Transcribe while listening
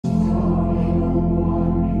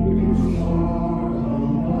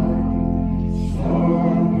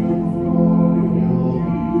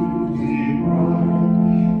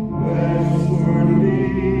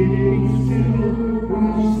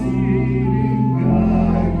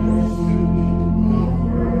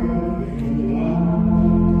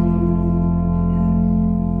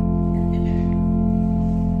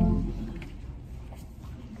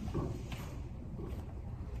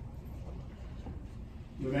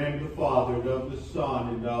name of the Father, and of the Son,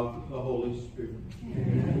 and of the Holy Spirit.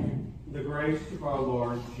 Amen. The grace of our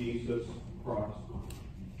Lord Jesus Christ,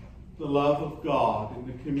 the love of God, and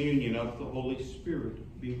the communion of the Holy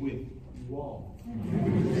Spirit be with you all.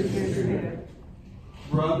 Amen.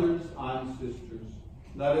 Brothers and sisters,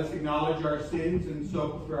 let us acknowledge our sins and so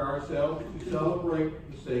prepare ourselves to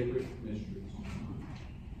celebrate the sacred mysteries.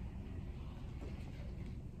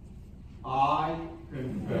 I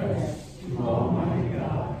confess to Almighty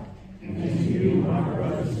God and to you, my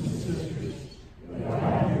brothers and sisters, that I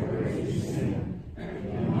have greatly sinned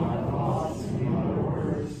in my thoughts and my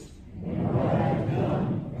words, in what I have done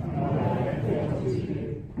and what I have failed to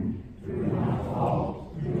do, through my fault,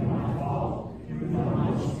 through my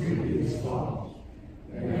most grievous fault.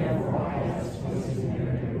 Therefore I ask Blessed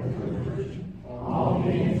Mary, with her Virgin, all the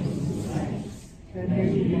angels and saints, and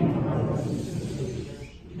you, my brothers and sisters,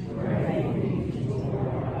 pray for me to the Lord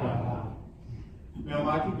our God. May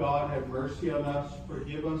Almighty God have mercy on us,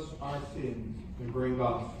 forgive us our sins, and bring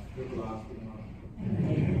us to everlasting life.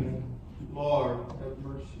 Amen. Lord, have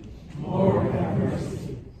mercy. Lord, have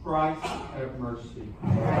mercy. Christ, have mercy.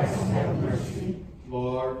 Christ, have mercy.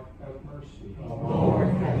 Lord, have mercy. Lord,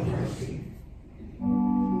 have mercy.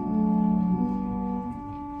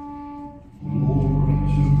 Lord,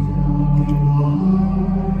 to God in the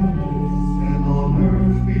highest, and on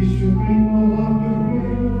earth peace to people of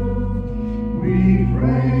goodwill. We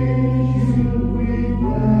praise you, we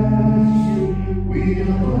bless you, we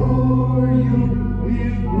adore you, we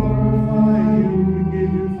glorify you, we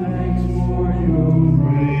give you thanks for your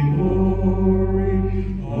great glory,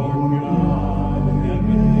 O God,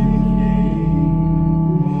 heavenly King,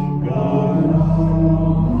 God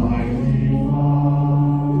Almighty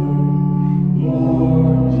Father,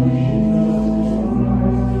 Lord Jesus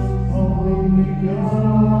Christ, only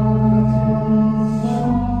begotten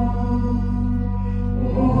Son,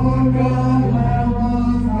 Lord God, Lamb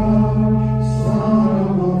of God, Son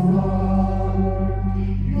of the Father,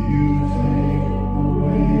 you take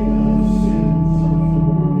away the sins of the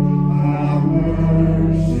world, have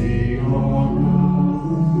mercy on us.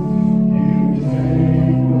 You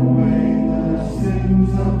take away the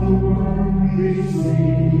sins of the world,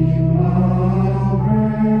 receive our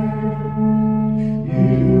prayer.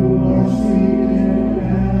 You are seated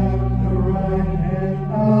at the right hand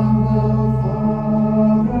of the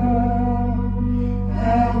Father.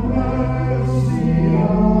 Have mercy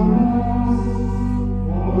on us,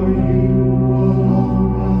 for you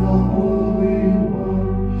alone are the Holy One.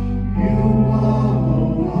 You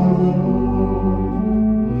alone are the Lord.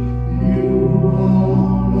 You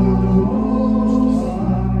alone are the Most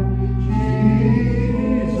High, Jesus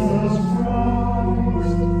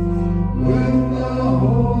Christ, with the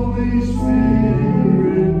Holy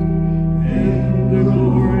Spirit, in the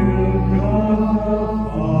glory of God the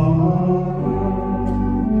Father.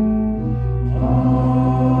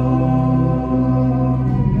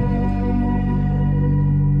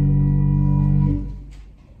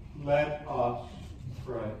 Let us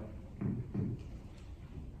pray.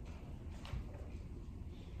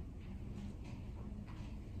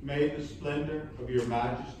 May the splendor of your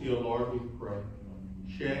majesty, O Lord, we pray,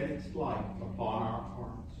 shed its light upon our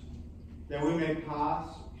hearts, that we may pass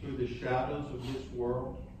through the shadows of this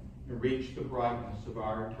world and reach the brightness of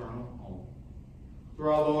our eternal home.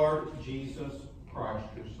 Through our Lord Jesus Christ,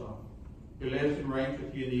 your Son, who lives and reigns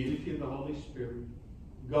with you in the unity of the Holy Spirit,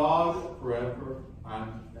 God forever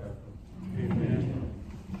and ever. Amen.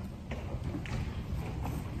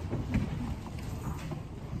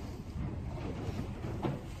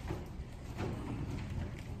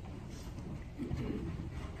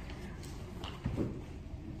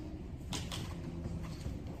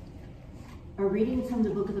 A reading from the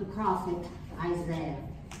book of the prophet Isaiah.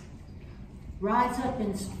 Rise up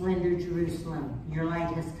in splendor, Jerusalem, your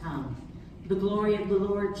light has come. The glory of the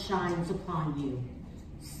Lord shines upon you.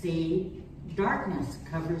 See, darkness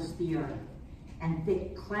covers the earth, and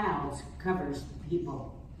thick clouds covers the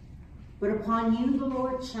people. But upon you the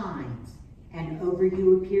Lord shines, and over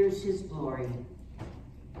you appears his glory.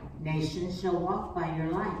 Nations shall walk by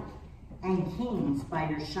your light, and kings by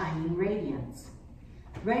your shining radiance.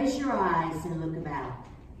 Raise your eyes and look about.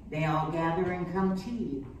 They all gather and come to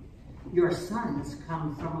you. Your sons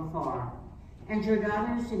come from afar, and your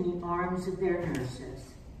daughters in the arms of their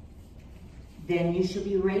nurses. Then you shall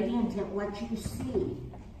be radiant at what you see.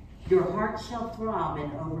 Your heart shall throb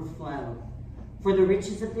and overflow, for the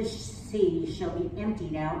riches of the sea shall be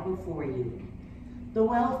emptied out before you. The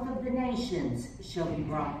wealth of the nations shall be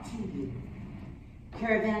brought to you.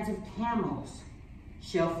 Caravans of camels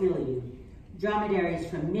shall fill you. Dromedaries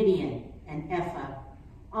from Midian and Ephah,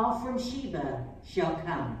 all from Sheba shall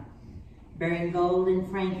come, bearing gold and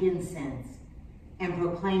frankincense, and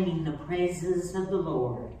proclaiming the praises of the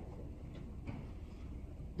Lord.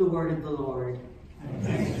 The word of the Lord.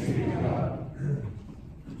 Thanks be to God.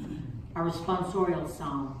 Our responsorial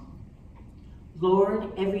psalm.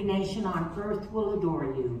 Lord, every nation on earth will adore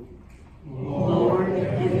you. Lord,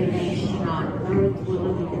 every nation on earth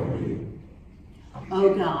will adore you.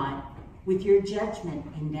 O God, with your judgment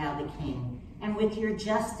endow the king, and with your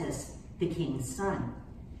justice the king's son.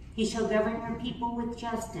 He shall govern your people with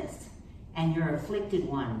justice, and your afflicted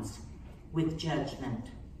ones with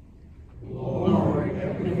judgment. Lord,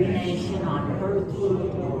 every nation on earth will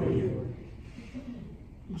adore you.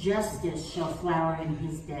 Justice shall flower in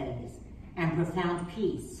his days, and profound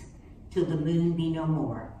peace till the moon be no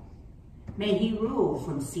more. May he rule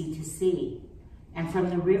from sea to sea, and from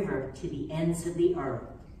the river to the ends of the earth.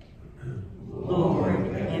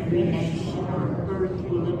 Lord, every nation on earth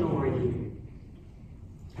will adore you.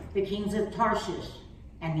 The kings of Tarshish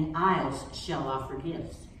and the isles shall offer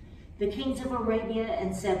gifts. The kings of Arabia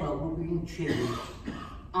and Seba will bring tribute.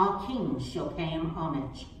 All kings shall pay him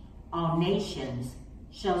homage. All nations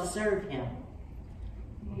shall serve him.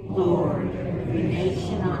 Lord, every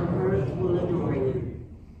nation on earth will adore you.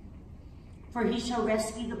 For he shall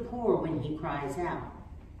rescue the poor when he cries out,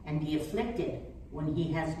 and the afflicted when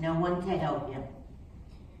he has no one to help him.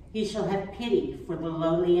 He shall have pity for the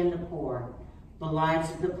lowly and the poor. The lives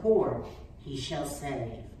of the poor he shall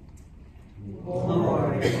save.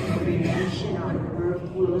 Lord, every nation on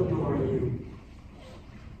earth will adore you.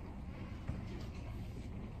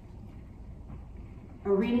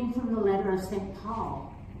 A reading from the letter of St.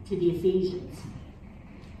 Paul to the Ephesians.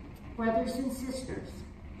 Brothers and sisters,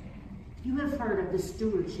 you have heard of the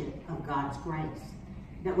stewardship of God's grace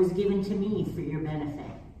that was given to me for your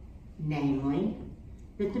benefit, namely,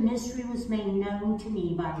 that the mystery was made known to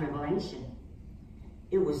me by revelation.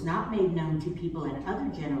 It was not made known to people in other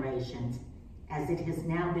generations, as it has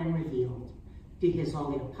now been revealed to his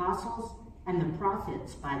holy apostles and the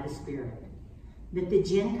prophets by the Spirit, that the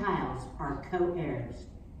Gentiles are co-heirs,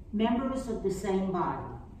 members of the same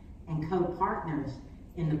body, and co-partners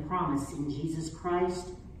in the promise in Jesus Christ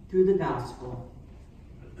through the gospel.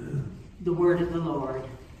 The word of the Lord.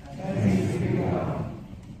 Thanks be to God.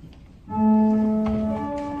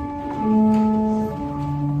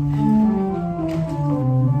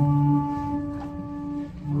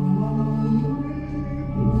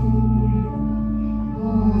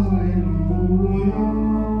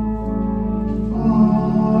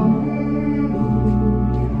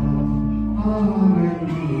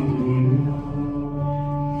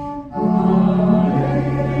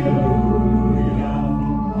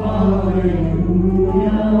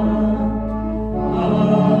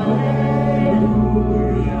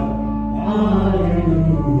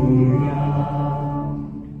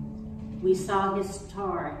 We saw his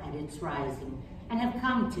star at its rising and have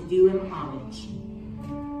come to do him homage.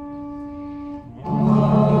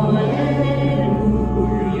 Alleluia,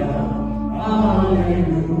 alleluia,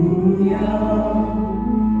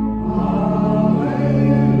 alleluia,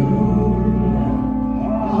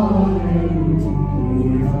 alleluia.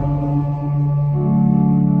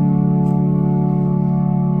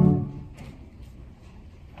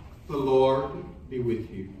 The Lord be with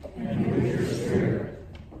you. And with your spirit.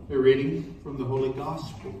 A reading from the Holy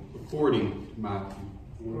Gospel according to Matthew.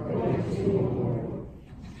 Praise to the Lord.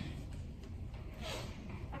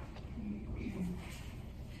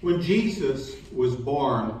 When Jesus was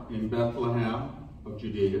born in Bethlehem of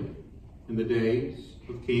Judea, in the days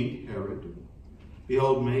of King Herod,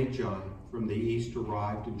 behold, Magi from the east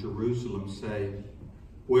arrived in Jerusalem, saying,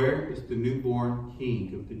 "Where is the newborn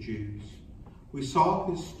King of the Jews? We saw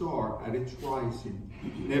his star at its rising,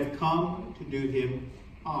 and have come to do him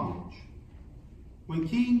homage." When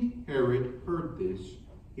King Herod heard this,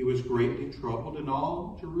 he was greatly troubled, and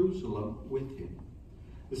all Jerusalem with him.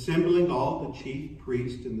 Assembling all the chief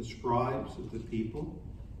priests and the scribes of the people,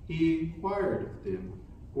 he inquired of them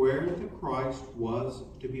where the Christ was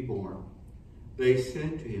to be born. They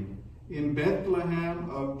said to him, "In Bethlehem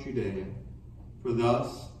of Judea, for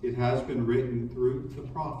thus it has been written through the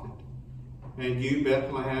prophet, and you,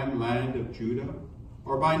 Bethlehem, land of Judah,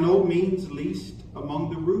 are by no means least among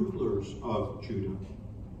the rulers of Judah,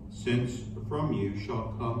 since from you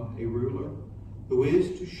shall come a ruler who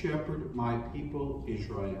is to shepherd my people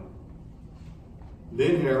Israel."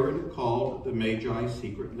 Then Herod called the Magi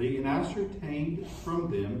secretly and ascertained from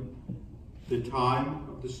them the time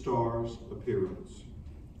of the star's appearance.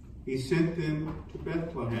 He sent them to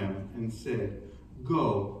Bethlehem and said,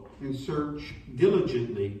 "Go and search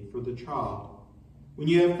diligently for the child. When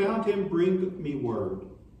you have found him, bring me word,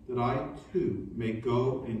 that I too may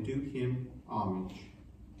go and do him homage.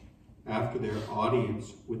 After their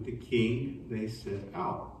audience with the king, they set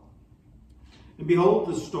out. And behold,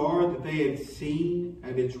 the star that they had seen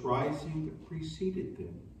at its rising preceded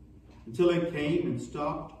them, until it came and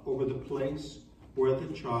stopped over the place where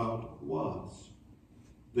the child was.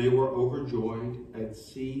 They were overjoyed at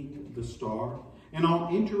seeing the star, and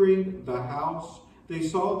on entering the house, they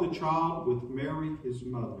saw the child with Mary his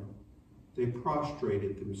mother. They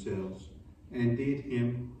prostrated themselves and did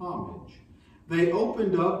him homage. They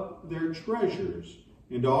opened up their treasures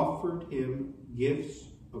and offered him gifts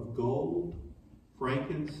of gold,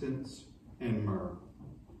 frankincense, and myrrh.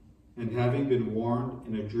 And having been warned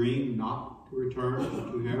in a dream not to return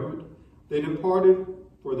to Herod, they departed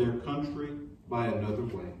for their country by another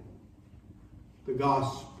way. The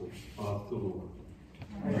Gospel of the Lord.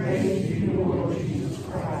 Praise to you, Lord Jesus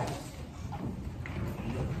Christ.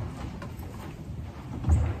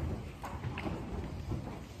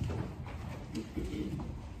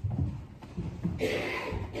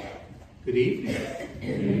 Good evening. Good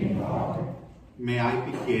evening, Father. May I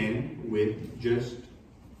begin with just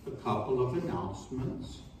a couple of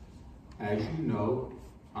announcements. As you know,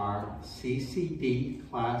 our CCD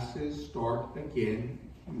classes start again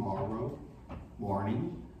tomorrow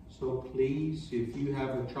morning. So please, if you have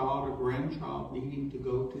a child or grandchild needing to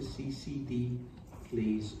go to CCD,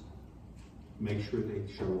 please make sure they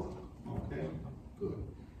show up. Okay? Good.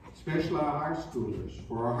 Especially our high schoolers.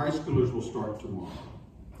 For our high schoolers will start tomorrow.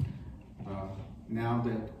 Now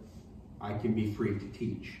that I can be free to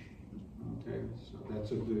teach. Okay? So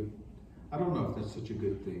that's a good, I don't know if that's such a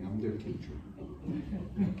good thing. I'm their teacher.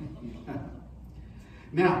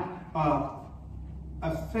 Now,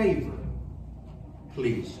 a favor,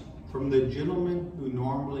 please, from the gentleman who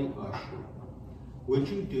normally usher. Would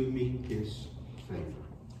you do me this favor?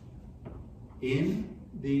 In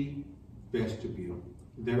the vestibule,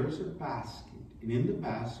 there is a basket, and in the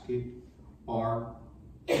basket are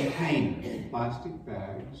containers, plastic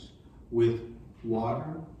bags with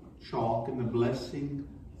water, chalk, and the blessing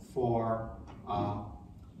for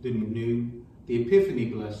the Epiphany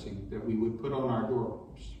blessing that we would put on our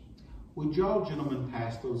doorposts. Would y'all gentlemen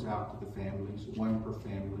pass those out to the families, one per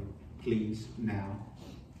family, please, now?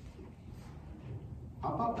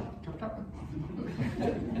 Hop up, tap, tap.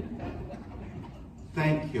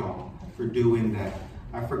 Thank y'all for doing that.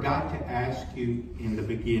 I forgot to ask you in the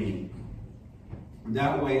beginning.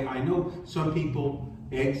 That way, I know some people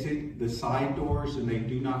exit the side doors and they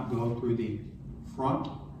do not go through the front.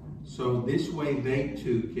 So this way they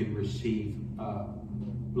too can receive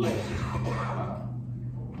blessed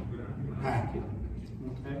packet.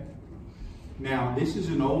 Okay? Now, this is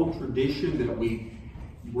an old tradition that we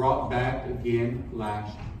brought back again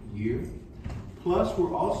last year. Plus,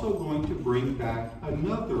 we're also going to bring back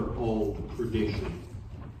another old tradition.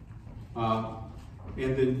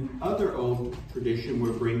 And the other old tradition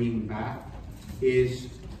we're bringing back is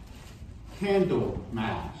candle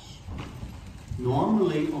mass.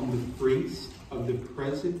 Normally on the feast of the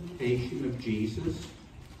presentation of Jesus,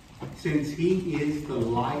 since he is the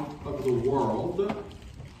light of the world,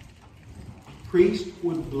 priest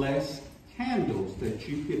would bless candles that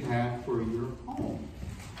you could have for your home.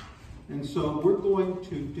 And so we're going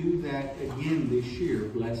to do that again this year,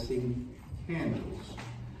 blessing candles.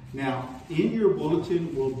 Now, in your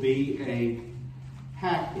bulletin will be a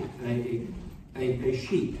packet, a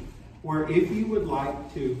sheet, where if you would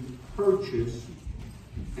like to purchase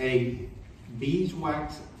a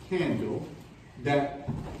beeswax candle that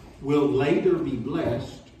will later be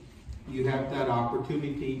blessed, you have that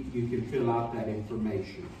opportunity. You can fill out that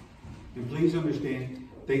information. And please understand,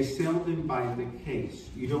 they sell them by the case.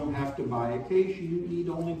 You don't have to buy a case. You need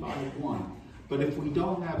only buy one. But if we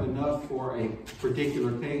don't have enough for a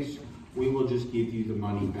particular case, we will just give you the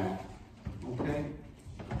money back. Okay?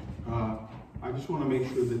 I just want to make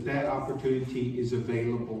sure that that opportunity is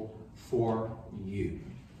available for you.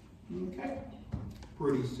 Okay?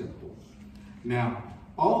 Pretty simple. Now,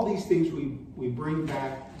 all these things we bring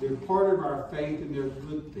back, they're part of our faith and they're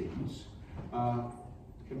good things.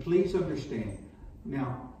 And please understand,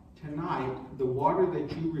 now, tonight, the water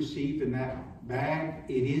that you receive in that bag,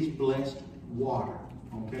 it is blessed water,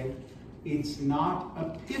 okay? It's not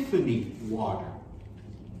Epiphany water.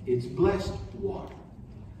 It's blessed water.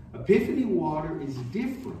 Epiphany water is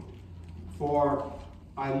different, for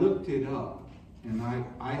I looked it up, and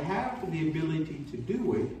I have the ability to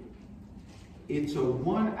do it. It's a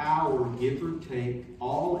 1 hour, give or take,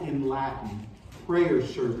 all in Latin, prayer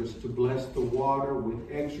service to bless the water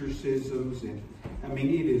with exorcisms, and I mean,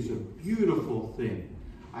 it is a beautiful thing.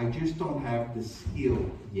 I just don't have the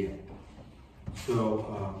skill yet.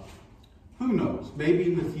 So, who knows? Maybe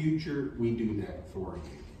in the future we do that for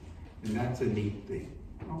you. And that's a neat thing.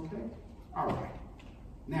 Okay? All right.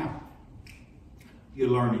 Now, you're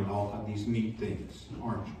learning all of these neat things,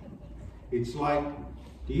 aren't you? It's like,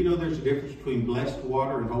 do you know there's a difference between blessed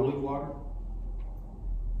water and holy water?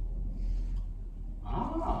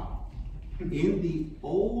 In the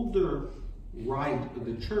older rite of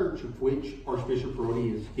the church, of which Archbishop Brody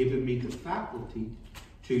has given me the faculty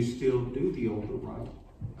to still do the older rite,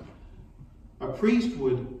 a priest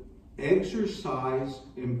would exorcise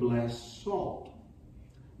and bless salt.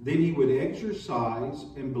 Then he would exorcise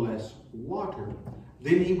and bless water.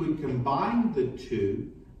 Then he would combine the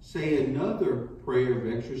two, say another prayer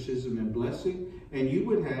of exorcism and blessing, and you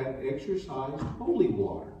would have exorcised holy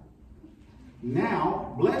water.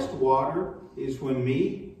 Now, blessed water is when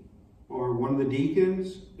me or one of the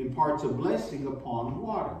deacons imparts a blessing upon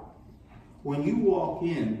water. When you walk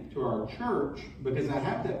in to our church, because I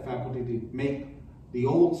have that faculty to make the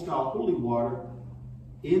old style holy water,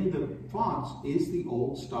 in the fonts is the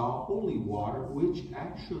old style holy water, which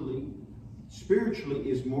actually spiritually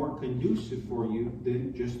is more conducive for you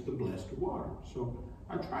than just the blessed water. So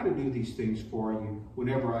I try to do these things for you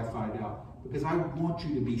whenever I find out, because I want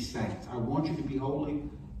you to be saints. I want you to be holy.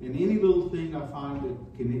 And any little thing I find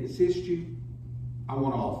that can assist you, I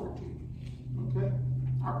want to offer it to you. Okay?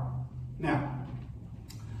 All right. Now,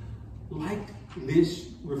 like this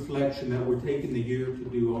reflection that we're taking the year to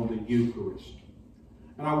do on the Eucharist,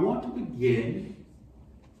 and I want to begin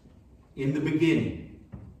in the beginning,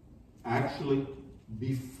 actually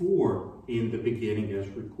before in the beginning as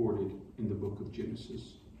recorded in the book of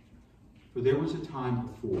Genesis. For there was a time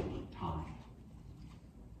before time.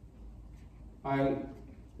 I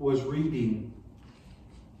was reading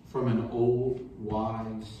from an old,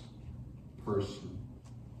 wise person.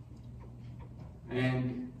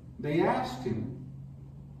 And they asked him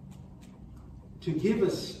to give a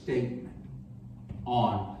statement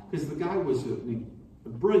on, because the guy was a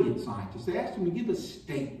brilliant scientist. They asked him to give a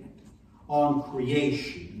statement on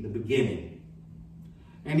creation in the beginning.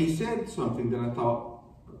 And he said something that I thought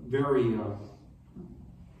very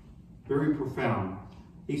profound.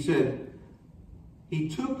 He said, he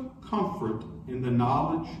took comfort in the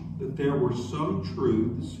knowledge that there were some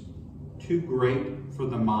truths too great for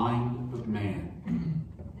the mind of man.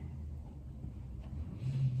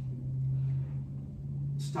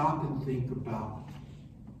 Stop and think about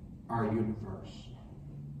our universe.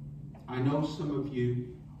 I know some of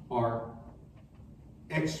you are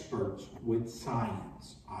experts with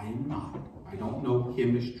science. I am not. I don't know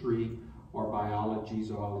chemistry or biology,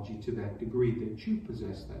 zoology to that degree that you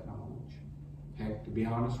possess that knowledge. Heck, to be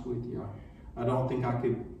honest with you, I don't think I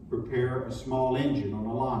could repair a small engine on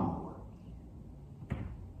a lawnmower.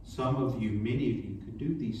 Some of you, many of you, could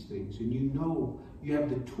do these things, and you know you have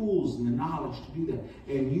the tools and the knowledge to do that,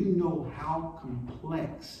 and you know how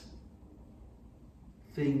complex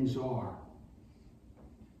things are.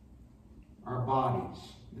 Our bodies,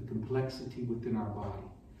 the complexity within our body.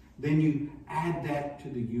 Then you add that to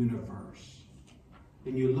the universe,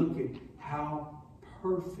 and you look at how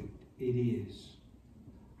perfect it is,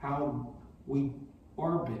 how we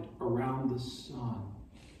orbit around the sun,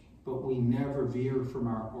 but we never veer from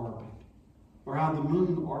our orbit. Or how the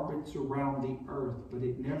moon orbits around the earth, but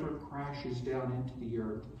it never crashes down into the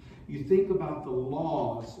earth. You think about the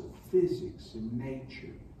laws of physics and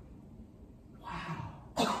nature.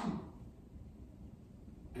 Wow.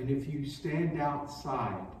 And if you stand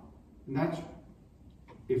outside, and that's,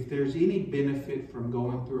 if there's any benefit from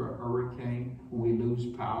going through a hurricane when we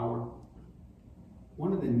lose power,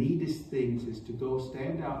 one of the neatest things is to go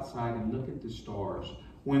stand outside and look at the stars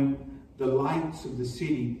when the lights of the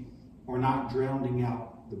city are not drowning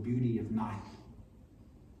out the beauty of night.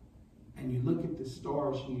 And you look at the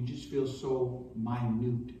stars and you just feel so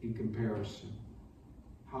minute in comparison.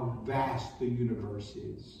 How vast the universe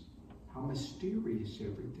is. How mysterious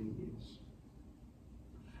everything is.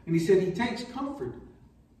 And he said he takes comfort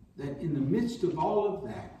that in the midst of all of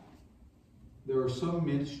that, there are some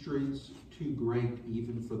mysteries too great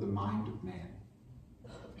even for the mind of man.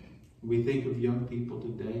 We think of young people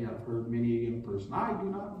today. I've heard many a young person, I do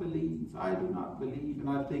not believe. And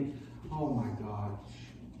I think, oh my gosh,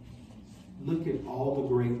 look at all the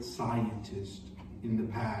great scientists in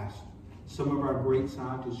the past. Some of our great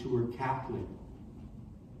scientists who were Catholic,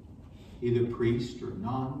 either priests or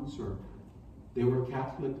nuns, or they were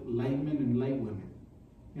Catholic laymen and laywomen.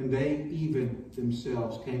 And they even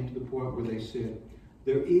themselves came to the point where they said,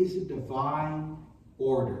 there is a divine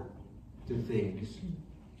order to things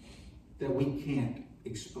that we can't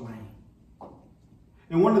explain.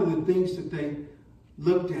 And one of the things that they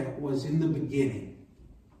looked at was in the beginning.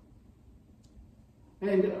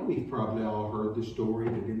 And we've probably all heard the story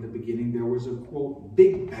that in the beginning there was a, quote,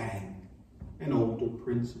 Big Bang, an older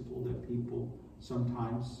principle that people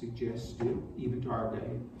sometimes suggest still, even to our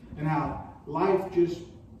day, and how life just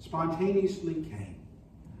spontaneously came.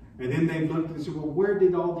 And then they looked and said, well, where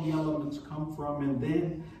did all the elements come from? And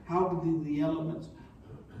then how did the elements,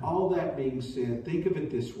 all that being said, think of it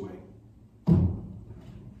this way.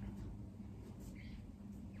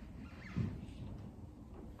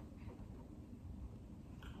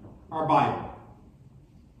 Our Bible.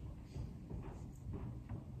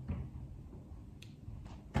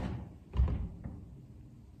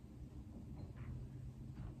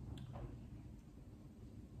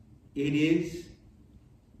 It is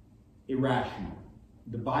irrational.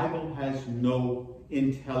 The Bible has no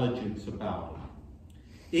intelligence about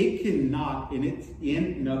it. It cannot, in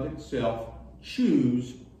and of itself,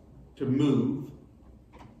 choose to move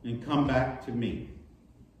and come back to me.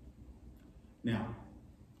 Now,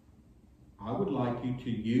 I would like you to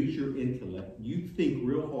use your intellect. You think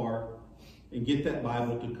real hard and get that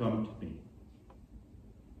Bible to come to me.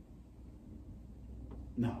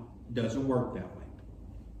 No, it doesn't work that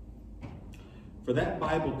way. For that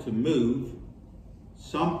Bible to move,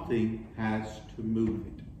 something has to move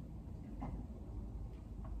it.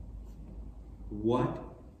 What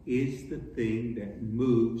is the thing that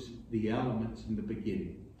moves the elements in the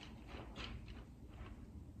beginning?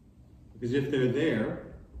 Because if they're there,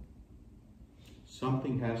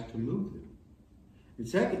 something has to move them. And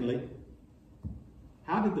secondly,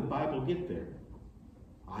 how did the Bible get there?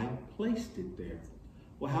 I placed it there.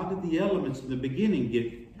 Well, how did the elements in the beginning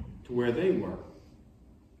get to where they were?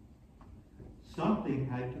 Something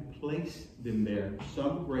had to place them there,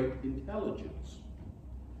 some great intelligence.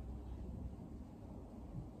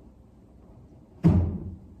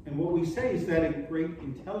 And what we say is that a great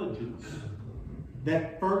intelligence,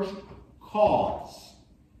 that first cause,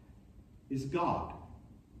 is God.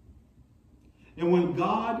 And when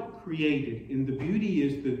God created, and the beauty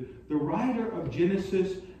is the writer of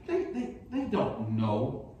Genesis, they don't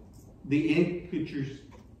know the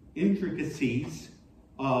intricacies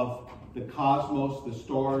of the cosmos, the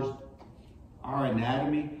stars, our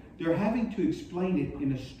anatomy. They're having to explain it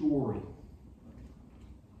in a story.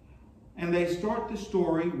 And they start the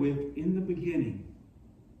story with, in the beginning,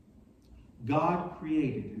 God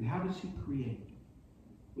created. And how does he create?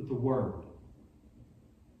 With the Word.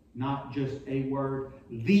 Not just a word,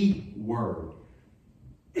 the Word.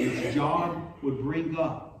 Which John would bring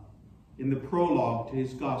up in the prologue to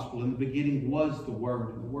his gospel. In the beginning was the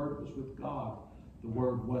Word, and the Word was with God. The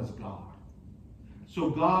Word was God.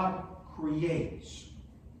 So God creates.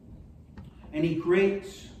 And he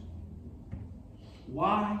creates.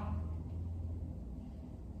 Why?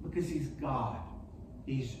 Because he's God.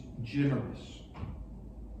 He's generous.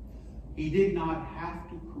 He did not have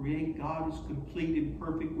to create. God is complete and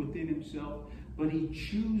perfect within himself, but he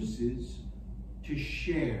chooses to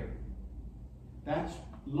share. That's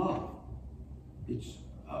love. It's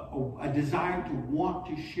a desire to want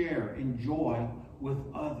to share and joy with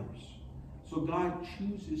others. So God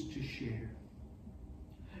chooses to share.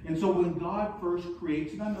 And so when God first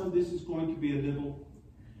creates, and I know this is going to be a little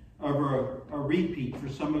of a repeat for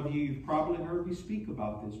some of you, you've probably heard me speak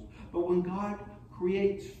about this, but when God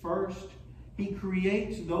creates first, he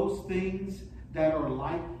creates those things that are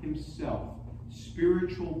like himself,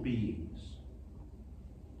 spiritual beings.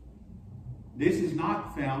 This is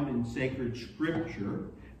not found in sacred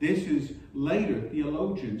scripture. This is later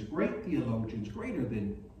theologians, great theologians, greater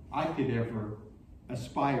than I could ever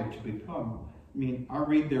aspire to become. I mean, I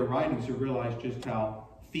read their writings to realize just how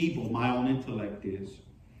feeble my own intellect is.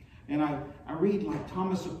 And I read like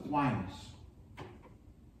Thomas Aquinas,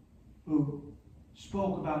 who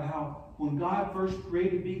spoke about how when God first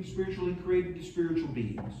created beings spiritual, he created the spiritual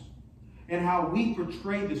beings. And how we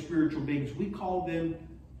portray the spiritual beings, we call them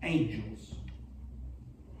angels.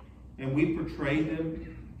 And we portray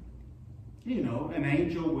them, you know, an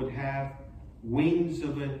angel would have wings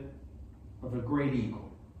of a great eagle.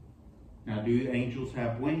 Now, do angels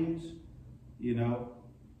have wings? You know,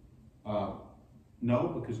 no,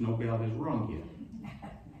 because no bell has rung yet.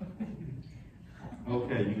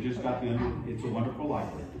 Okay, you just got the It's a Wonderful Life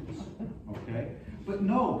reference. Okay? But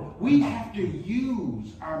no, we have to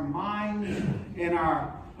use our minds and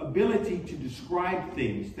our ability to describe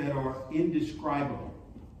things that are indescribable.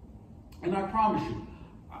 And I promise you,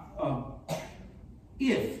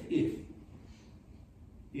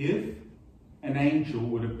 if an angel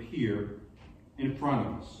would appear in front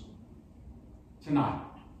of us tonight,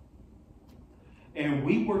 and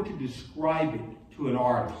we were to describe it to an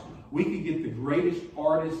artist, We could get the greatest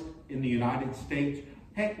artist in the United States.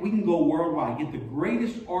 Heck, we can go worldwide, get the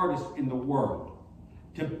greatest artist in the world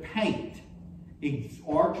to paint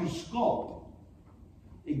or to sculpt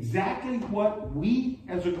exactly what we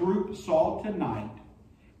as a group saw tonight.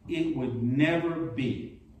 It would never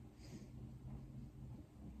be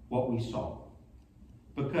what we saw.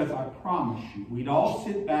 Because I promise you, we'd all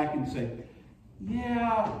sit back and say,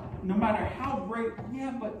 yeah, no matter how great,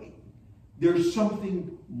 yeah, but there's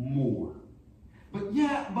something more. But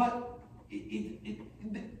yeah, but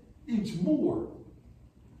it's more.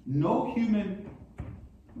 No human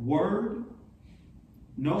word,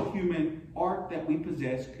 no human art that we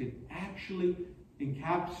possess could actually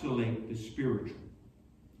encapsulate the spiritual.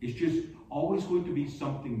 It's just always going to be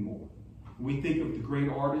something more. When we think of the great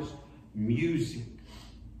artists, music,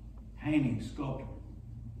 painting, sculpture,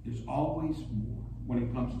 there's always more when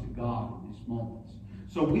it comes to God in these moments.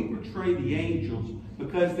 So we portray the angels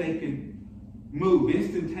because they can move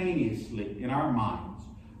instantaneously in our minds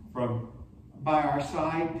from by our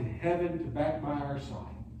side to heaven to back by our side.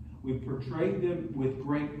 We portrayed them with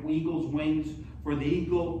great eagle's wings, for the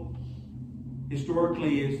eagle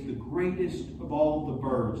historically is the greatest of all the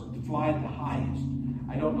birds, to fly the highest.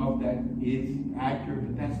 I don't know if that is accurate,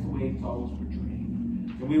 but that's the way it's always portrayed.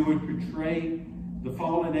 And we would portray the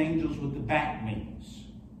fallen angels with the bat wings.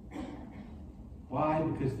 Why?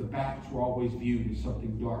 Because the bats were always viewed as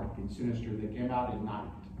something dark and sinister that came out at night.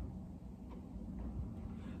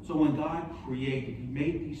 So when God created, He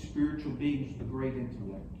made these spiritual beings with a great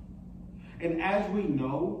intellect. And as we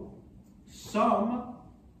know, some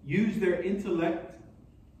use their intellect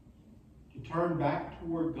to turn back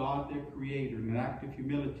toward God, their Creator, in an act of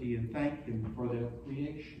humility and thank Him for their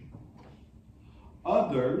creation.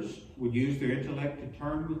 Others would use their intellect to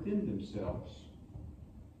turn within themselves.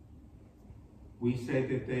 We say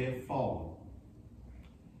that they have fallen.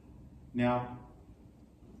 Now,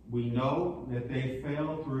 we know that they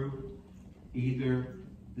fell through either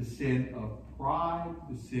the sin of pride,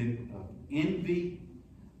 the sin of envy,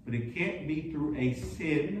 but it can't be through a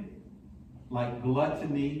sin like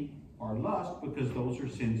gluttony or lust, because those are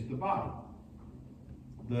sins of the body.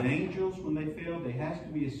 The angels, when they fail, there has to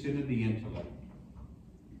be a sin of the intellect.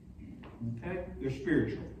 Okay? They're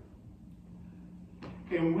spiritual.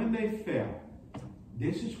 And when they fell,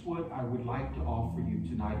 this is what I would like to offer you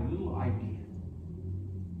tonight, a little idea.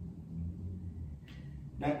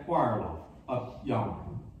 That choir loft up yonder,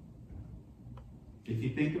 if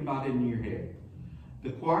you think about it in your head, the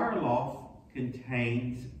choir loft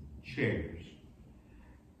contains chairs.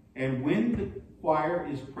 And when the choir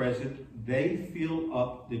is present, they fill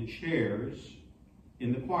up the chairs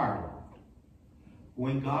in the choir loft.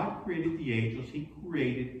 When God created the angels, He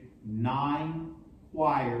created 9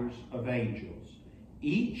 choirs of angels.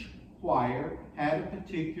 Each choir had a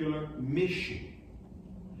particular mission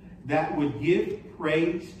that would give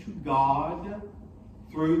praise to God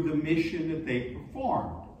through the mission that they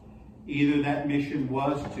performed. Either that mission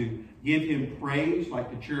was to give Him praise, like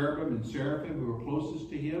the cherubim and seraphim who were closest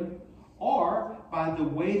to Him, or by the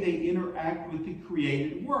way they interact with the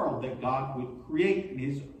created world that God would create in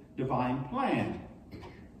His divine plan.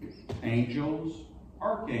 Angels,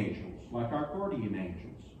 archangels, like our guardian angels.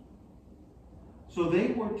 So they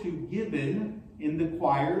were to given in the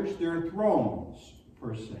choirs their thrones,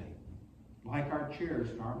 per se, like our chairs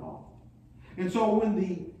in our loft. And so when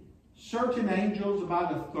the certain angels,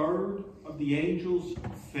 about a third of the angels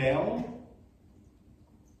fell,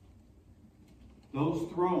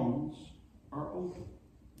 those thrones are open.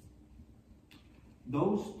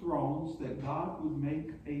 Those thrones that God would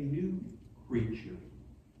make a new creature.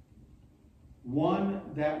 One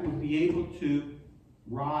that would be able to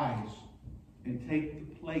rise and take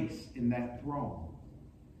the place in that throne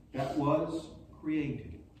that was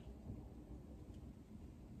created.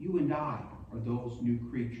 You and I are those new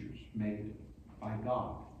creatures made by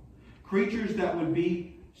God. Creatures that would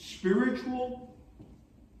be spiritual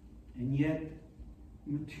and yet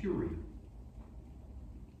material.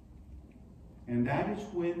 And that is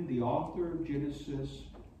when the author of Genesis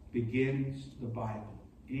begins the Bible.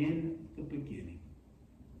 In the beginning,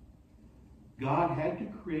 God had to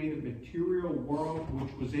create a material world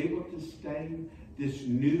which was able to sustain this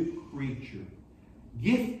new creature,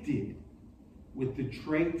 gifted with the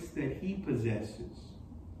traits that He possesses,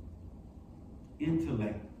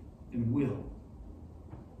 intellect and will,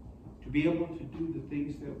 to be able to do the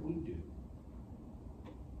things that we do.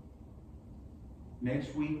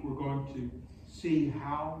 Next week, we're going to see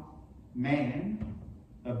how man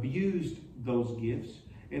abused those gifts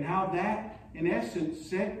and how that, in essence,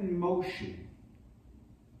 set in motion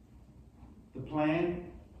the plan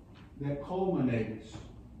that culminates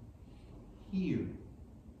here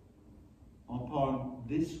upon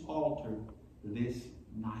this altar this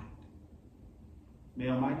night. May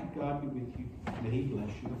Almighty God be with you. May He bless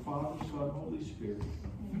you, the Father, Son, Holy Spirit.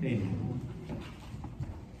 Amen.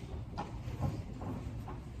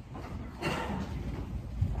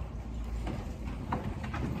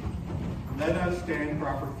 Let us stand for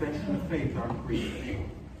our profession of faith, our creed.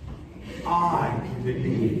 I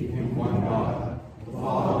believe in one God, the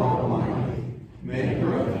Father Almighty,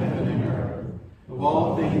 maker of heaven and earth, of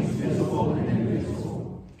all things visible and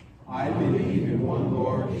invisible. I believe in one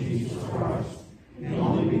Lord Jesus Christ, the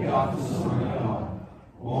only begotten Son of God,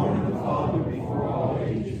 born of the Father before all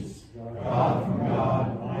ages, God from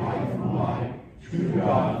God, light from light, true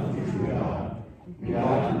God from true God,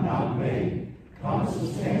 begotten, not made,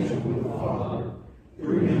 consubstantial with the Father.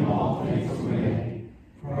 Through Him all things were made.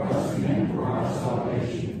 For us and for our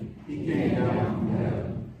salvation, He came down from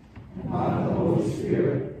heaven. And by the Holy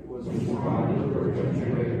Spirit was born of the Virgin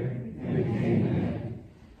Mary and became man.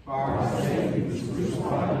 For our sake He was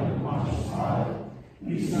crucified under Pontius Pilate.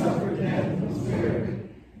 He suffered death and was buried,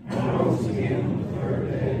 and rose again on the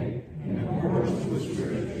third day, in accordance with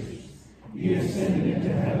Scriptures. He ascended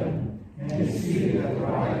into heaven, and is seated at the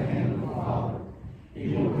right hand of the Father.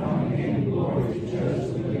 He will come again in glory to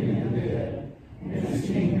judge the living and the dead, and His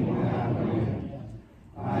kingdom will have no end.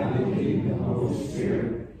 I believe in the Holy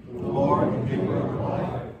Spirit, the Lord and giver of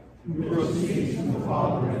life, who proceeds from the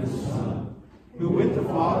Father and the Son, who with the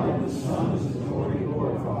Father and the Son is adored and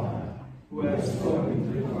glorified, who has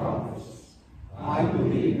spoken through the prophets. I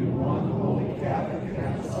believe in one holy Catholic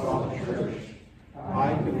and Apostolic Church.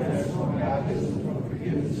 I confess one baptism for the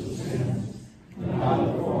forgiveness of sins, and I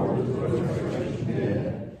look forward to the resurrection of the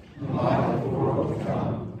dead, and the life of the world to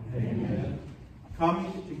come. Amen.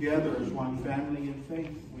 Coming together as one family in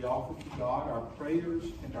faith, we offer to God our prayers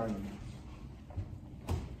and our needs.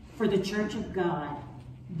 For the Church of God,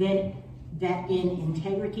 that in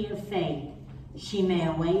integrity of faith she may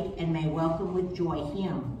await and may welcome with joy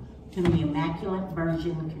Him whom the Immaculate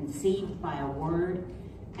Virgin conceived by a word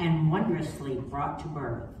and wondrously brought to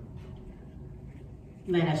birth.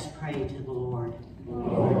 Let us pray to the Lord.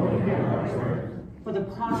 Lord, hear our prayer. For the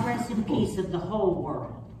progress and peace of the whole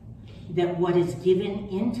world, that what is given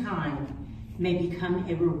in time may become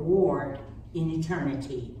a reward in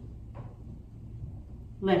eternity.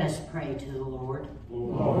 Let us pray to the Lord.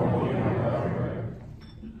 Lord, hear our prayer.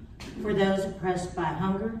 For those oppressed by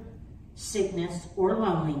hunger, sickness, or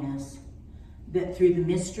loneliness, that through the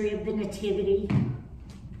mystery of the Nativity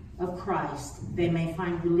of Christ, they may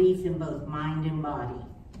find relief in both mind and body.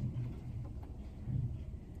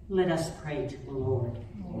 Let us pray to the Lord.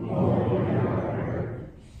 Lord, hear our prayer.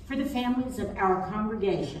 For the families of our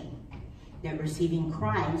congregation, that receiving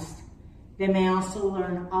Christ, they may also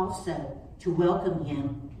learn also to welcome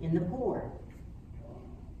Him in the poor.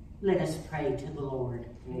 Let us pray to the Lord.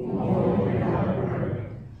 Lord, hear our prayer.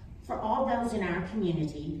 For all those in our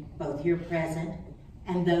community, both here present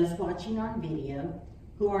and those watching on video,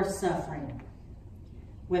 who are suffering,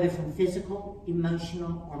 whether from physical,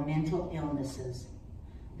 emotional, or mental illnesses,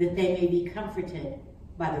 that they may be comforted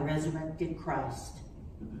by the resurrected Christ.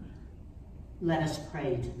 Let us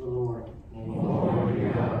pray to the Lord. Lord,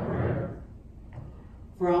 hear our prayer.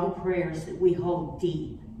 For all the prayers that we hold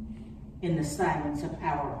deep in the silence of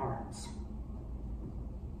our hearts.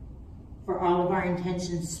 For all of our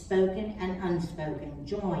intentions spoken and unspoken,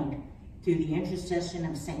 joined through the intercession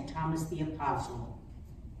of St. Thomas the Apostle.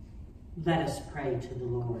 Let us pray to the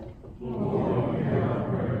Lord. Lord, hear our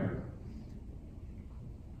prayer.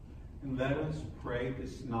 And let us pray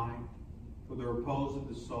this night for the repose of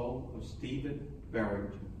the soul of Stephen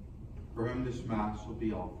Barrington, for whom this Mass will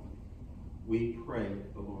be offered. We pray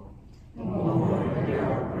the Lord. Lord, hear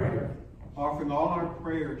our prayer. Offering all our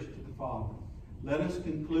prayers to the Father, let us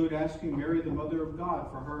conclude asking Mary, the Mother of God,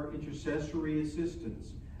 for her intercessory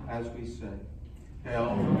assistance as we say,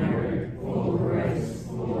 Hail Mary, full of grace,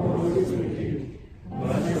 the Lord is with you.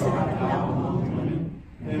 Blessed art thou among women,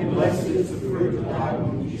 and blessed is the fruit of thy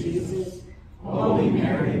womb, Jesus. Holy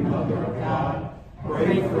Mary, Mother of God,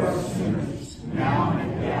 pray for us sinners, now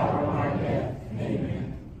and at the hour of our death.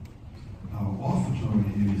 Amen. Our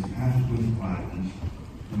offertory is Path with Gladness,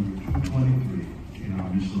 number 223 in our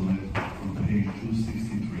missal on page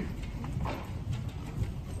 263.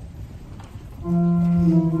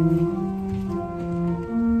 Glory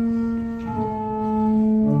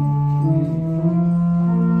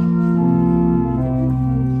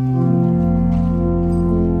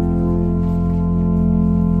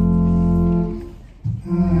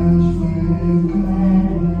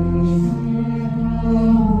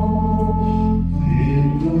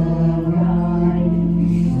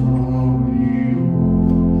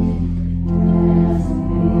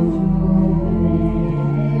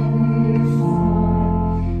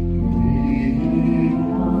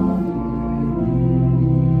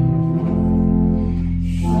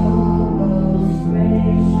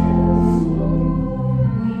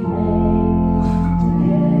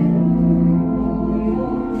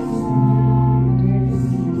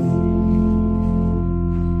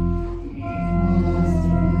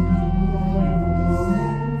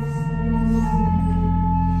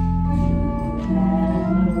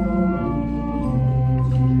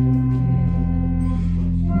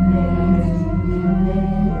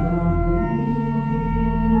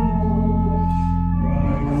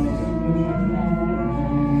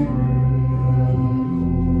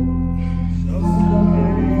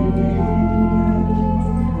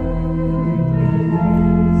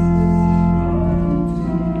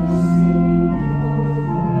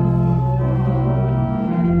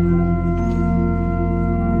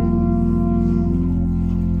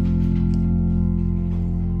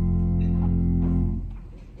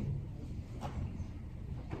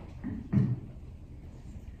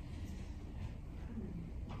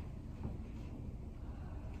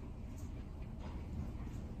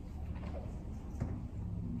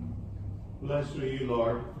Blessed are you,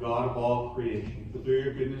 Lord, God of all creation. For through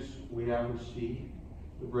your goodness we have received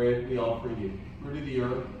the bread we offer you, fruit of the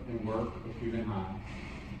earth and work of human hands.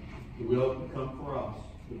 The will become for us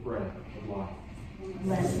the bread of life.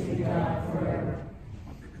 Blessed be God forever.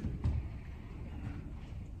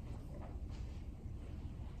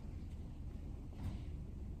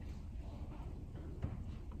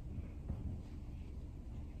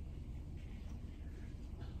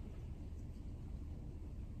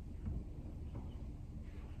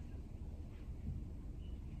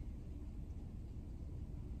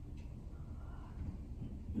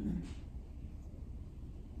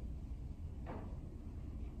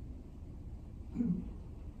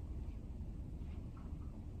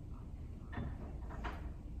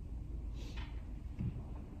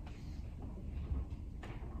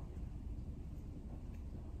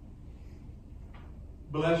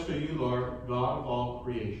 Blessed are you, Lord, God of all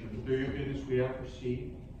creation. For through your goodness we have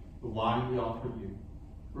received the wine we offer you,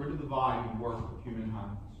 fruit of the vine and work of human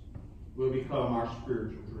hands, will become our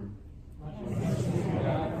spiritual drink. Blessed be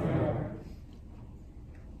God forever.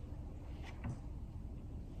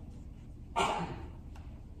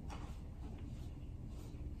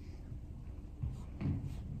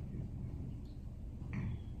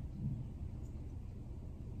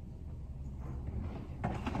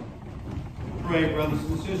 Pray, brothers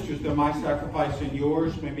and sisters, that my sacrifice and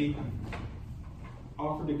yours may be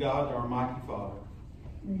offered to God, our Almighty Father.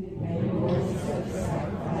 May the Lord accept the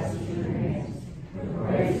sacrifice of your hands, for the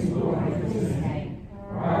praise and glory of his name,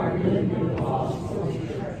 for our good and good of all his holy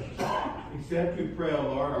church. Accept, we pray, O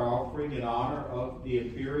Lord, our offering in honor of the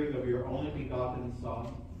appearing of your only begotten Son,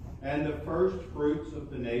 and the first fruits of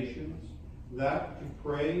the nations, that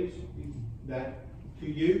to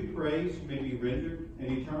you praise may be rendered,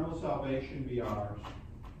 and eternal salvation be ours,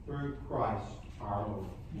 through Christ our Lord.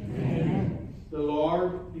 Amen. The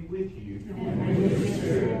Lord be with you. And with your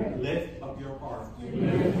spirit. Lift up your hearts. We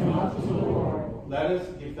lift them up to the Lord. Let us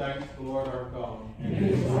give thanks to the Lord our God. And it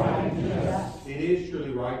is right and just. It is truly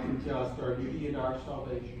right and just, our duty and our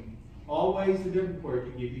salvation, always and everywhere to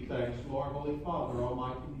give you thanks, Lord, Holy Father,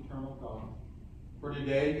 Almighty and eternal God. For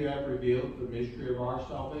today you have revealed the mystery of our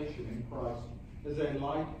salvation in Christ as a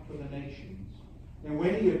light for the nations. And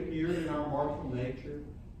when he appeared in our mortal nature,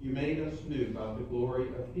 you made us new by the glory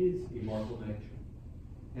of his immortal nature.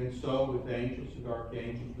 And so, with angels and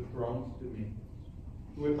archangels, with thrones and dominions,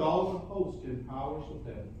 with all the hosts and powers of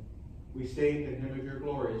heaven, we sing the hymn of your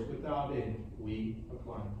glory as without end we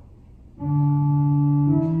acclaim.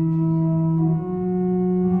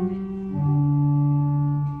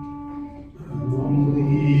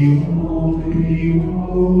 Holy, holy,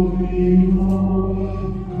 holy,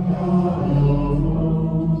 Lord, God of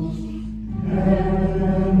hosts,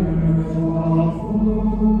 heaven and earth are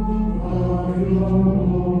full of your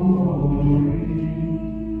glory.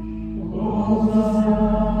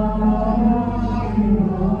 Hosanna in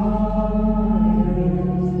the highest.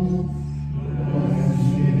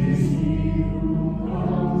 Blessed is he who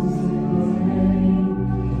comes in the name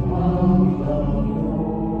of the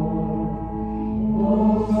Lord.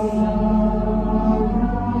 Hosanna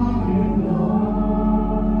in the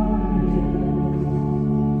highest.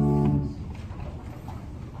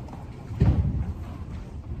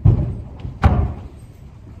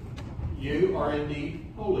 You are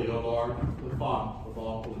indeed holy, O Lord, the font of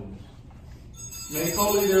all holiness. Make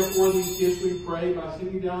holy, therefore, these gifts, we pray, by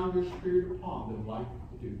sending down your Spirit upon them like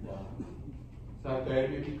the dewdrop, that they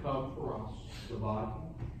may become for us the body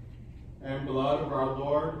and blood of our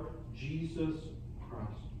Lord Jesus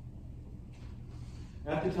Christ.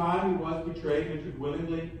 At the time he was betrayed and entered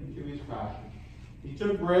willingly into his passion, he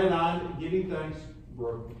took bread and, giving thanks,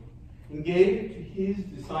 broke it, and gave it to his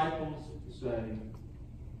disciples, saying,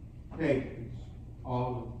 "Take this,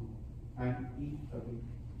 all of you, and eat of it,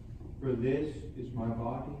 for this is my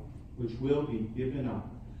body, which will be given up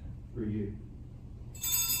for you."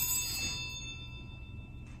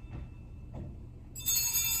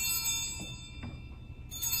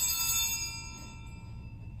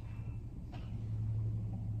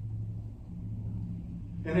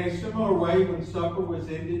 In a similar way, when supper was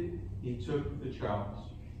ended, he took the chalice.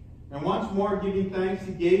 And once more giving thanks,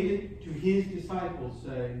 he gave it to his disciples,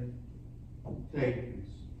 saying, "Take this,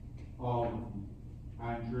 all of you,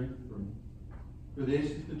 and drink from it. For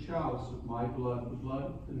this is the chalice of my blood, the blood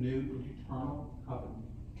of the new and eternal covenant,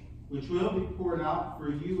 which will be poured out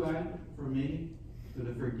for you and for many for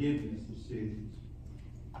the forgiveness of sins.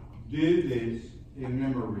 Do this in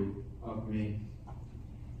memory of me."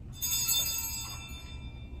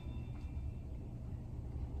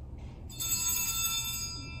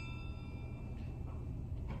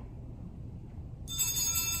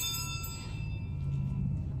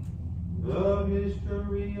 The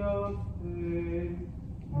mystery of faith.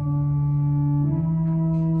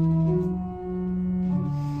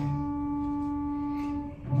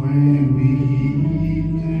 When we eat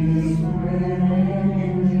this bread and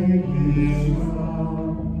drink this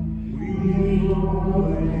cup, we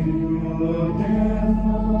proclaim the death,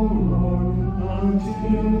 O Lord,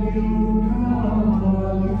 until you come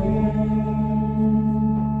again.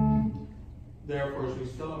 Therefore, as we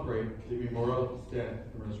celebrate the memorial of his death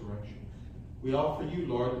and resurrection, we offer you,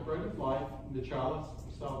 Lord, the bread of life and the chalice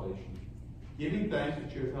of salvation, giving thanks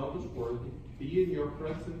that you have held us worthy to be in your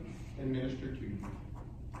presence and minister to you.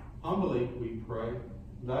 Humbly we pray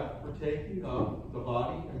that, partaking of the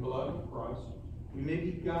body and blood of Christ, we may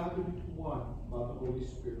be gathered into one by the Holy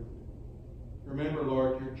Spirit. Remember,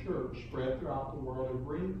 Lord, your church spread throughout the world and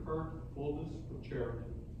bring her to fullness of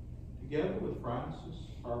charity, together with Francis,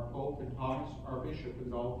 our Pope, and Thomas, our Bishop,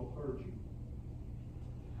 and all the clergy.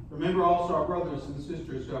 Remember also our brothers and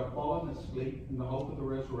sisters who have fallen asleep in the hope of the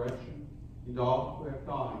resurrection, and all who have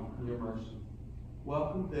died in your mercy.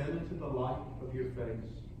 Welcome them into the light of your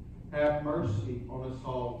face. Have mercy on us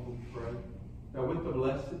all, we pray, that with the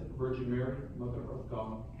Blessed Virgin Mary, Mother of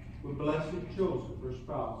God, with blessed Joseph, her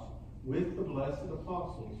spouse, with the blessed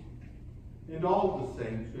apostles, and all the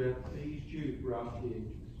saints who have pleased you throughout the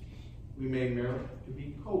ages, we may merit to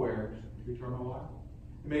be co-heirs to eternal life,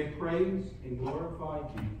 and may praise and glorify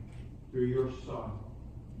you through your Son,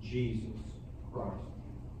 Jesus Christ.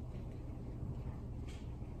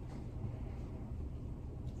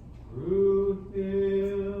 Through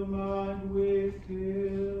him and with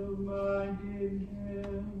him and in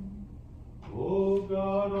him, O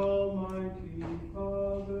God Almighty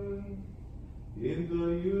Father, in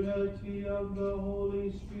the unity of the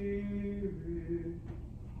Holy Spirit,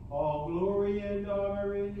 all glory and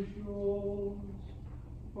honor is yours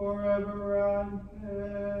forever and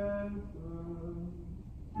ever.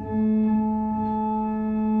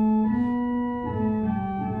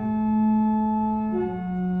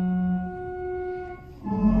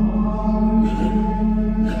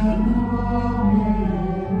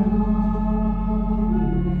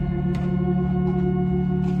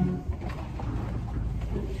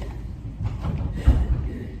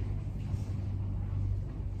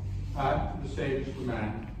 At the Savior's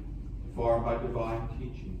command, formed by divine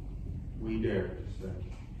teaching, we dare to say,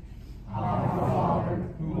 Our Father,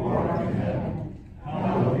 who art in heaven,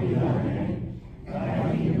 hallowed be thy name.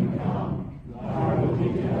 Thy kingdom come, thy will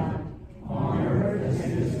be done, on earth as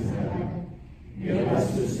it is in heaven. Give us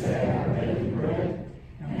this day our daily bread,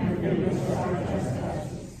 and forgive us our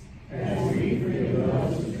trespasses, as we forgive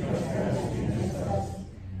those who trespass against us.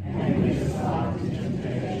 And lead us not into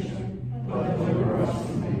temptation, but deliver us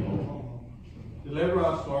from evil. Deliver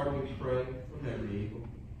us, Lord, we pray, from every evil.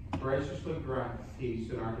 Graciously grant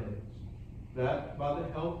peace in our days, that by the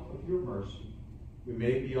help of your mercy we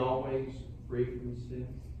may be always free from sin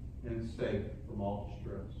and safe from all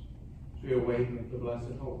distress. As we await the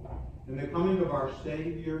blessed hope and the coming of our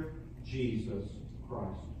Savior, Jesus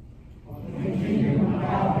Christ. The kingdom and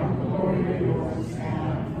power and glory are yours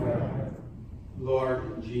now and forever.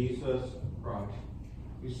 Lord Jesus Christ,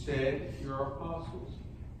 who said to your apostles,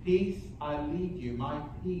 peace I leave you, my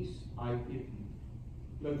peace I give you.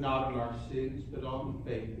 Look not on our sins, but on the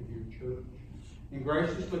faith of your church. And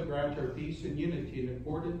graciously grant her peace and unity in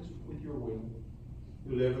accordance with your will,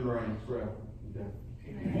 who live and reign forever and ever.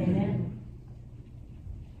 Amen.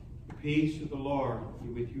 The peace of the Lord be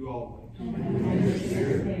with you always. And with your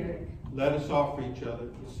spirit. Let us offer each other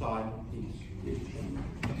the sign of peace.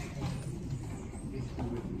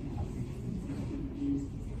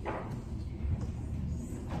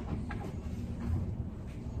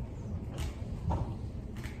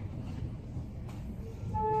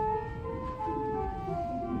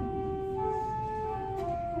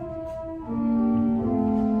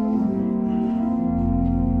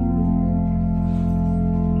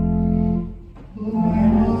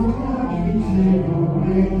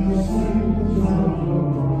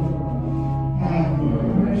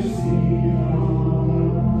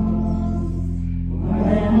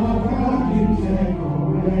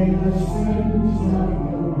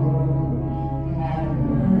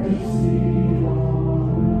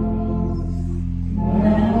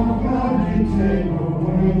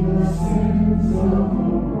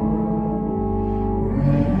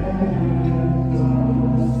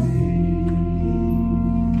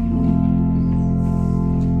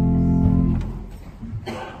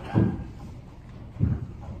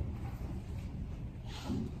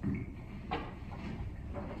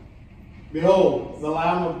 Behold, the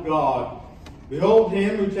Lamb of God. Behold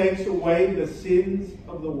him who takes away the sins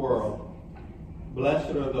of the world. Blessed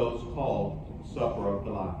are those called to the supper of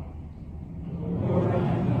the Lamb. Lord, I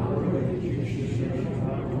am not worthy that you should enter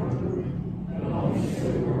my room, but only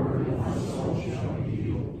say the word, and my soul shall be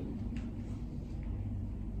healed.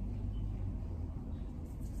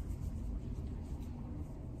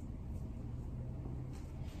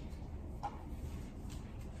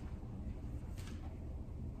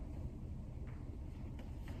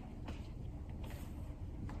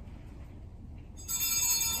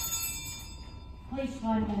 Please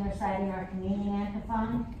join me in reciting our communion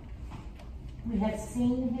antiphon. We have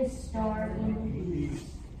seen his star in the east,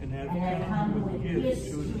 and have come with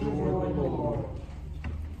gifts to adore the Lord.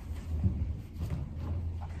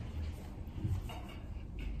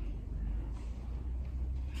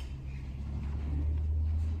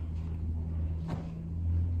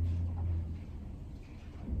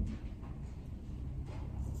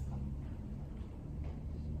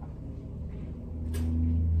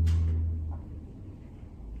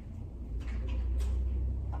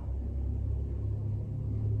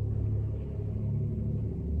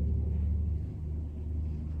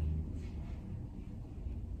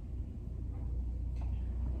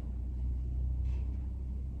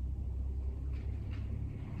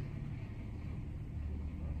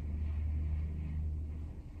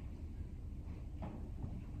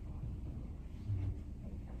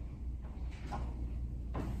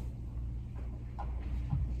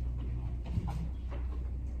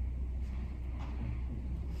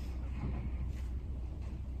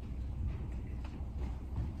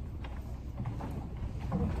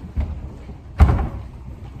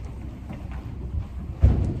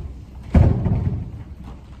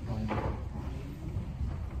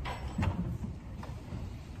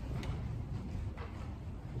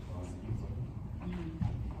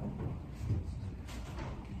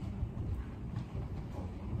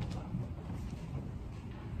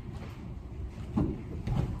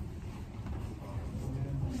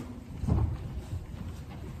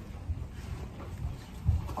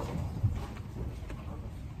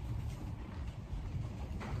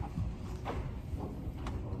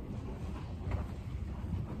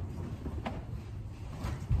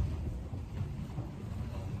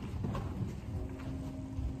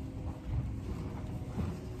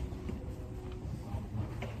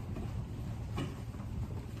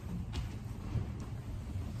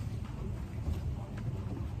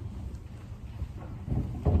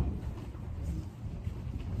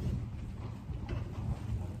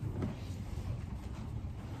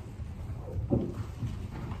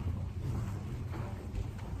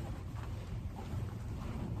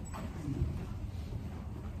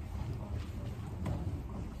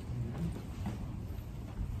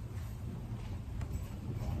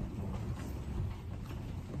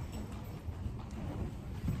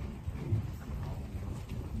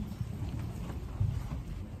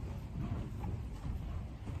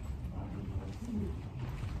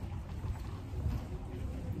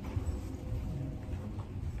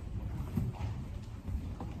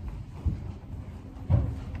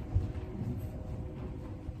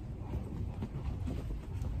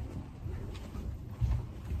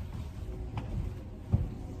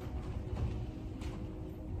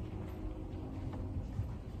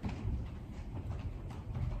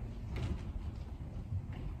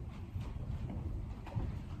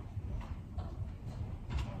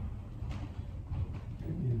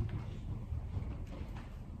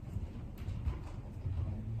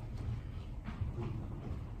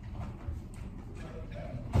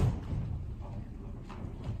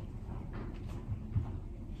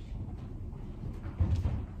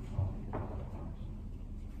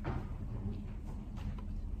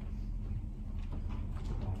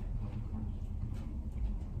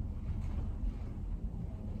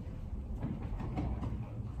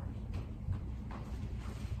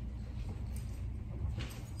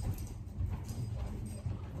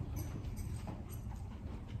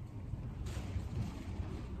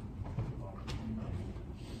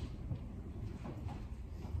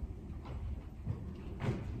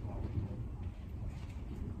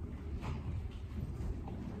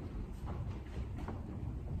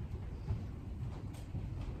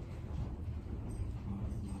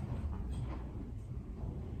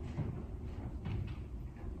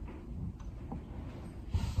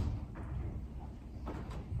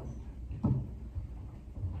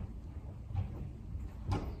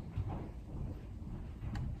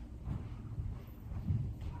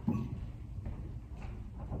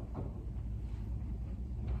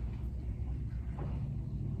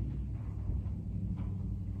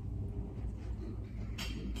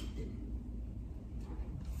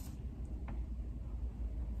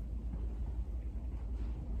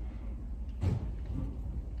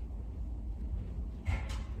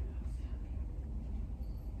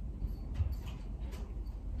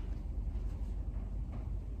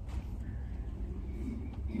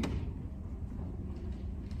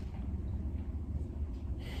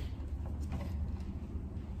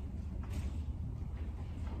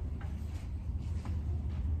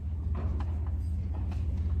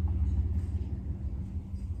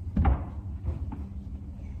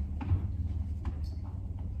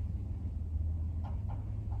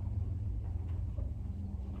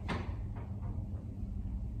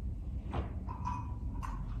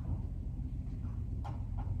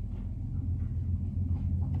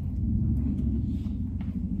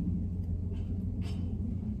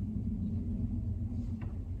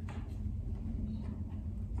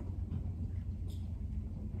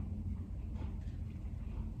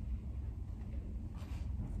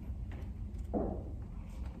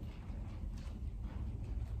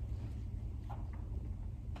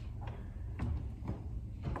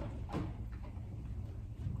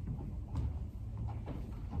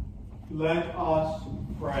 Let us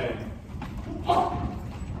pray.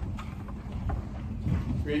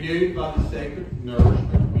 Renewed by the sacred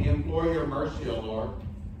nourishment, we implore your mercy, O Lord,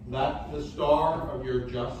 that the star of your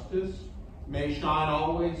justice may shine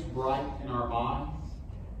always bright in our minds,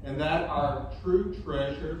 and that our true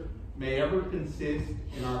treasure may ever consist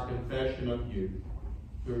in our confession of you,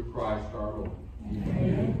 through Christ our Lord.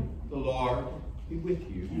 Amen. The Lord be with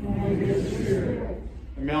you. And with your spirit.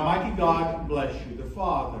 And may Almighty God bless you, the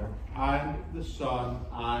Father, and the Son,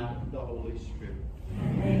 and the Holy Spirit.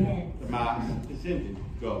 Amen. The Mass is ended.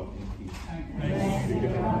 Go in peace. Thanks be to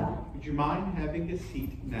God. Would you mind having a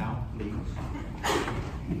seat now, please?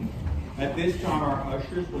 At this time, our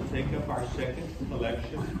ushers will take up our second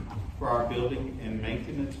collection for our building and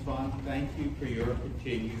maintenance fund. Thank you for your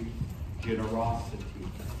continued generosity.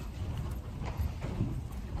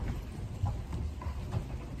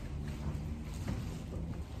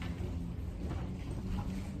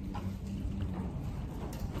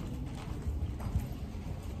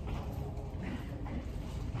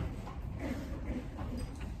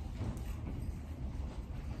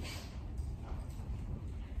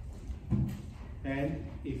 And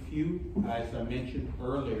if you, as I mentioned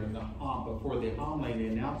earlier in the before the homily and the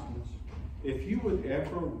announcements, if you would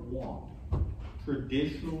ever want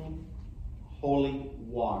traditional holy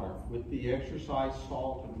water with the exercise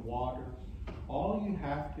salt and water, all you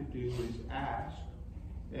have to do is ask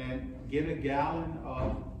and get a gallon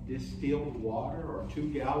of distilled water, or 2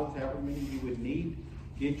 gallons, however many you would need.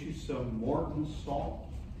 Get you some Morton salt.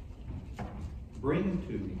 Bring them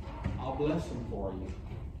to me. I'll bless them for you,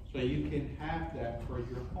 so you can have that for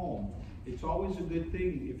your home. It's always a good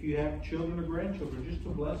thing if you have children or grandchildren, just to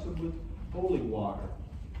bless them with holy water.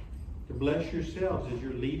 To bless yourselves as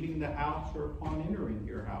you're leaving the house or upon entering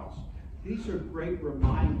your house. These are great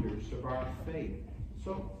reminders of our faith.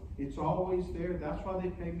 So it's always there. That's why they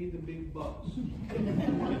pay me the big bucks. You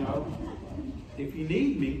know, if you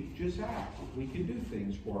need me, just ask. We can do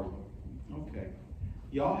things for you. Okay.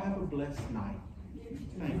 Y'all have a blessed night.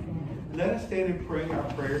 Thank you. Let us stand and pray our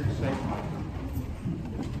prayer to Saint Michael.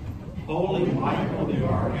 Holy Michael, the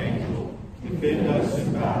Archangel, defend us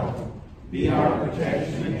in battle. Be our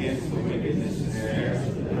protection against the wickedness and snares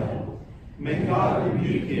of the devil. May God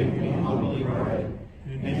rebuke him, we humbly pray.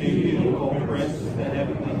 And do you, O Prince of the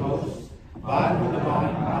heavenly hosts, by the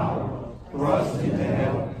divine power, thrust into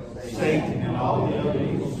hell Satan and all the other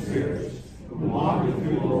evil spirits who wander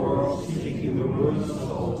through the world seeking the ruin of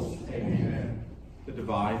souls. Amen. The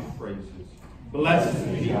divine praises. Blessed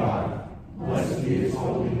be God. Blessed be his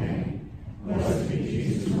holy name. Blessed be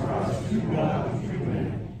Jesus Christ, true God and true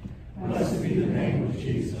man. Blessed be the name of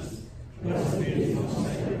Jesus. Blessed be his most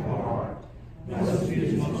sacred heart. Blessed be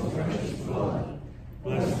his most precious blood.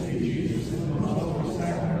 Blessed be Jesus in the most holy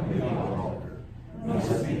sacrament of the altar.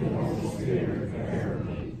 Blessed be the Holy Spirit,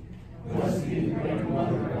 verily. Blessed be the great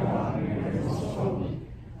Mother of God, Mary most holy.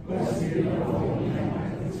 Blessed be the Holy Name.